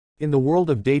In the world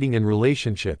of dating and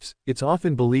relationships, it's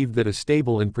often believed that a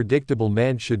stable and predictable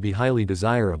man should be highly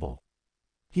desirable.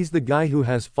 He's the guy who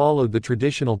has followed the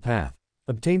traditional path,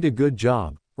 obtained a good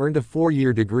job, earned a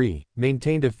 4-year degree,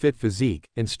 maintained a fit physique,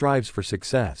 and strives for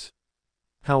success.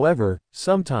 However,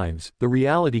 sometimes, the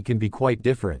reality can be quite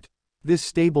different. This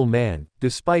stable man,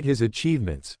 despite his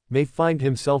achievements, may find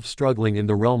himself struggling in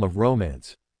the realm of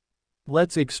romance.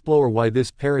 Let's explore why this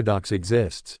paradox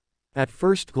exists. At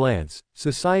first glance,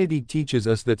 society teaches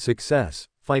us that success,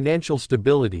 financial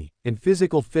stability, and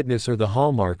physical fitness are the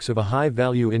hallmarks of a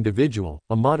high-value individual,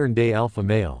 a modern-day alpha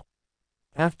male.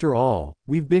 After all,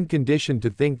 we've been conditioned to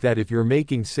think that if you're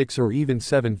making 6 or even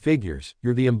 7 figures,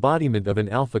 you're the embodiment of an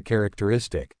alpha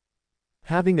characteristic.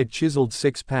 Having a chiseled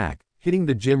six-pack, hitting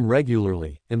the gym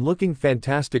regularly, and looking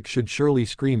fantastic should surely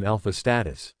scream alpha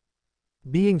status.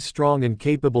 Being strong and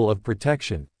capable of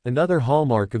protection, another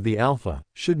hallmark of the alpha,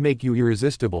 should make you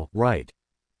irresistible, right?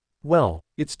 Well,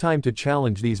 it's time to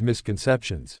challenge these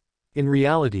misconceptions. In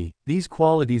reality, these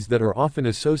qualities that are often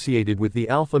associated with the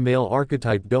alpha male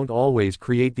archetype don't always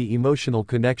create the emotional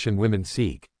connection women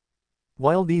seek.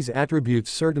 While these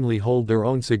attributes certainly hold their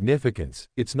own significance,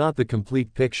 it's not the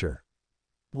complete picture.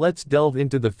 Let's delve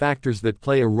into the factors that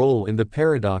play a role in the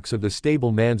paradox of the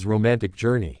stable man's romantic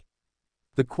journey.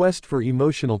 The quest for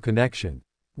emotional connection.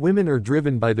 Women are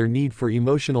driven by their need for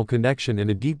emotional connection and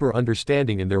a deeper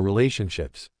understanding in their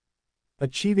relationships.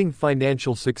 Achieving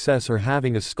financial success or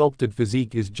having a sculpted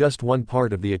physique is just one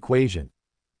part of the equation.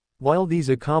 While these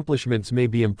accomplishments may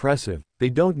be impressive, they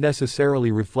don't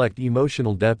necessarily reflect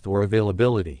emotional depth or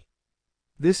availability.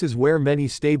 This is where many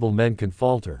stable men can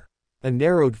falter. A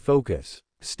narrowed focus.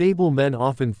 Stable men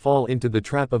often fall into the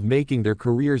trap of making their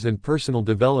careers and personal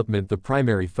development the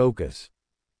primary focus.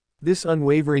 This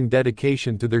unwavering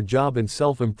dedication to their job and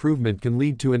self-improvement can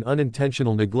lead to an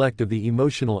unintentional neglect of the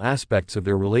emotional aspects of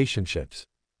their relationships.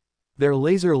 Their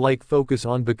laser-like focus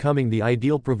on becoming the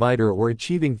ideal provider or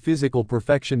achieving physical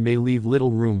perfection may leave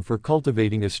little room for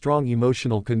cultivating a strong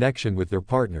emotional connection with their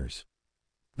partners.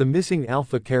 The missing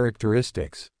alpha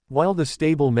characteristics. While the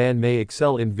stable man may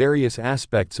excel in various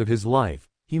aspects of his life,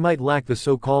 he might lack the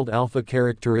so-called alpha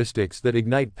characteristics that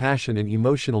ignite passion and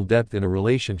emotional depth in a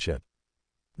relationship.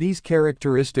 These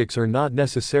characteristics are not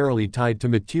necessarily tied to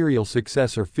material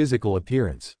success or physical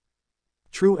appearance.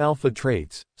 True alpha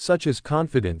traits, such as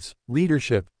confidence,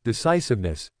 leadership,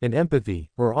 decisiveness, and empathy,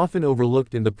 are often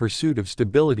overlooked in the pursuit of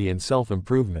stability and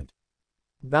self-improvement.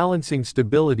 Balancing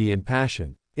stability and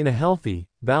passion. In a healthy,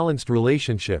 balanced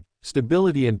relationship,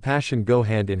 stability and passion go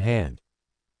hand in hand.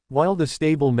 While the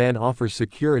stable man offers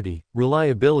security,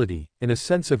 reliability, and a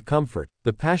sense of comfort,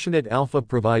 the passionate alpha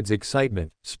provides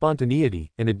excitement,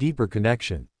 spontaneity, and a deeper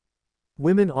connection.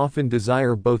 Women often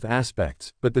desire both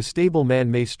aspects, but the stable man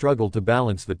may struggle to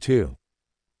balance the two.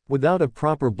 Without a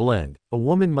proper blend, a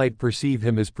woman might perceive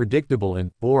him as predictable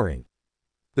and boring.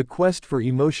 The quest for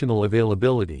emotional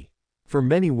availability. For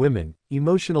many women,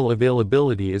 emotional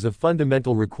availability is a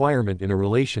fundamental requirement in a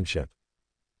relationship.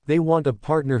 They want a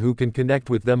partner who can connect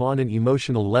with them on an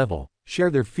emotional level, share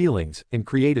their feelings, and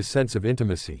create a sense of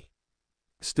intimacy.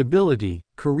 Stability,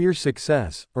 career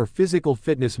success, or physical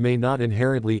fitness may not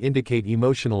inherently indicate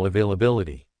emotional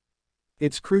availability.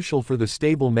 It's crucial for the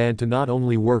stable man to not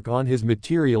only work on his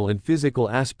material and physical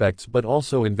aspects but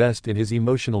also invest in his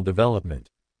emotional development.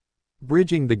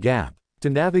 Bridging the gap.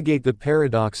 To navigate the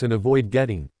paradox and avoid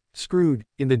getting screwed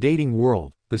in the dating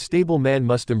world, the stable man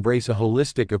must embrace a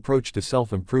holistic approach to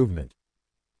self-improvement.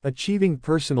 Achieving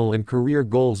personal and career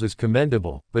goals is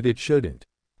commendable, but it shouldn't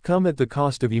come at the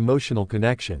cost of emotional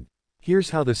connection. Here's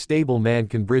how the stable man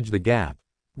can bridge the gap.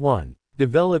 1.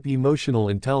 Develop emotional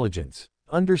intelligence.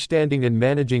 Understanding and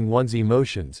managing one's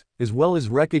emotions, as well as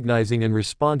recognizing and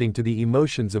responding to the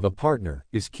emotions of a partner,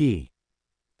 is key.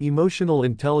 Emotional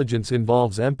intelligence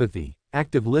involves empathy,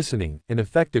 active listening, and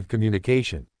effective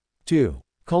communication. 2.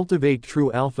 Cultivate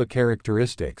true alpha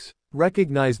characteristics.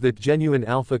 Recognize that genuine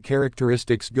alpha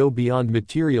characteristics go beyond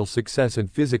material success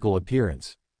and physical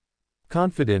appearance.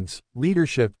 Confidence,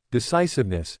 leadership,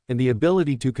 decisiveness, and the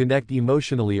ability to connect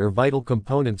emotionally are vital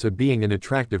components of being an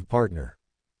attractive partner.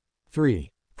 3.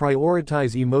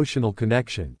 Prioritize emotional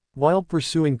connection. While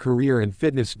pursuing career and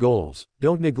fitness goals,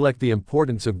 don't neglect the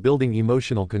importance of building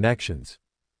emotional connections.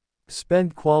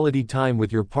 Spend quality time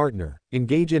with your partner,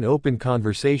 engage in open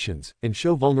conversations, and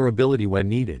show vulnerability when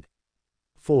needed.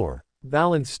 4.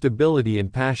 Balance stability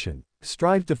and passion.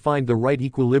 Strive to find the right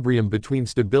equilibrium between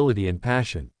stability and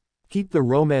passion. Keep the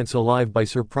romance alive by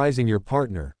surprising your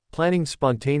partner, planning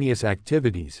spontaneous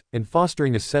activities, and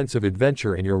fostering a sense of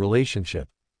adventure in your relationship.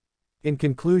 In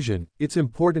conclusion, it's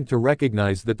important to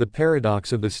recognize that the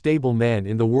paradox of the stable man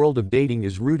in the world of dating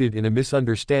is rooted in a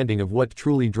misunderstanding of what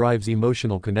truly drives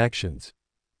emotional connections.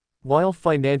 While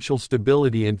financial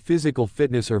stability and physical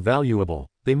fitness are valuable,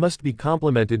 they must be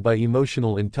complemented by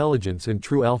emotional intelligence and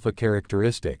true alpha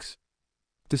characteristics.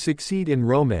 To succeed in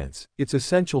romance, it's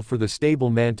essential for the stable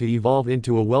man to evolve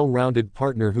into a well-rounded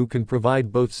partner who can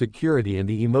provide both security and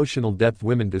the emotional depth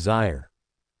women desire.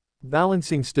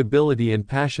 Balancing stability and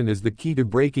passion is the key to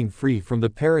breaking free from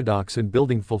the paradox and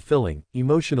building fulfilling,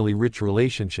 emotionally rich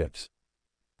relationships.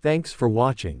 Thanks for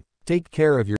watching. Take care of your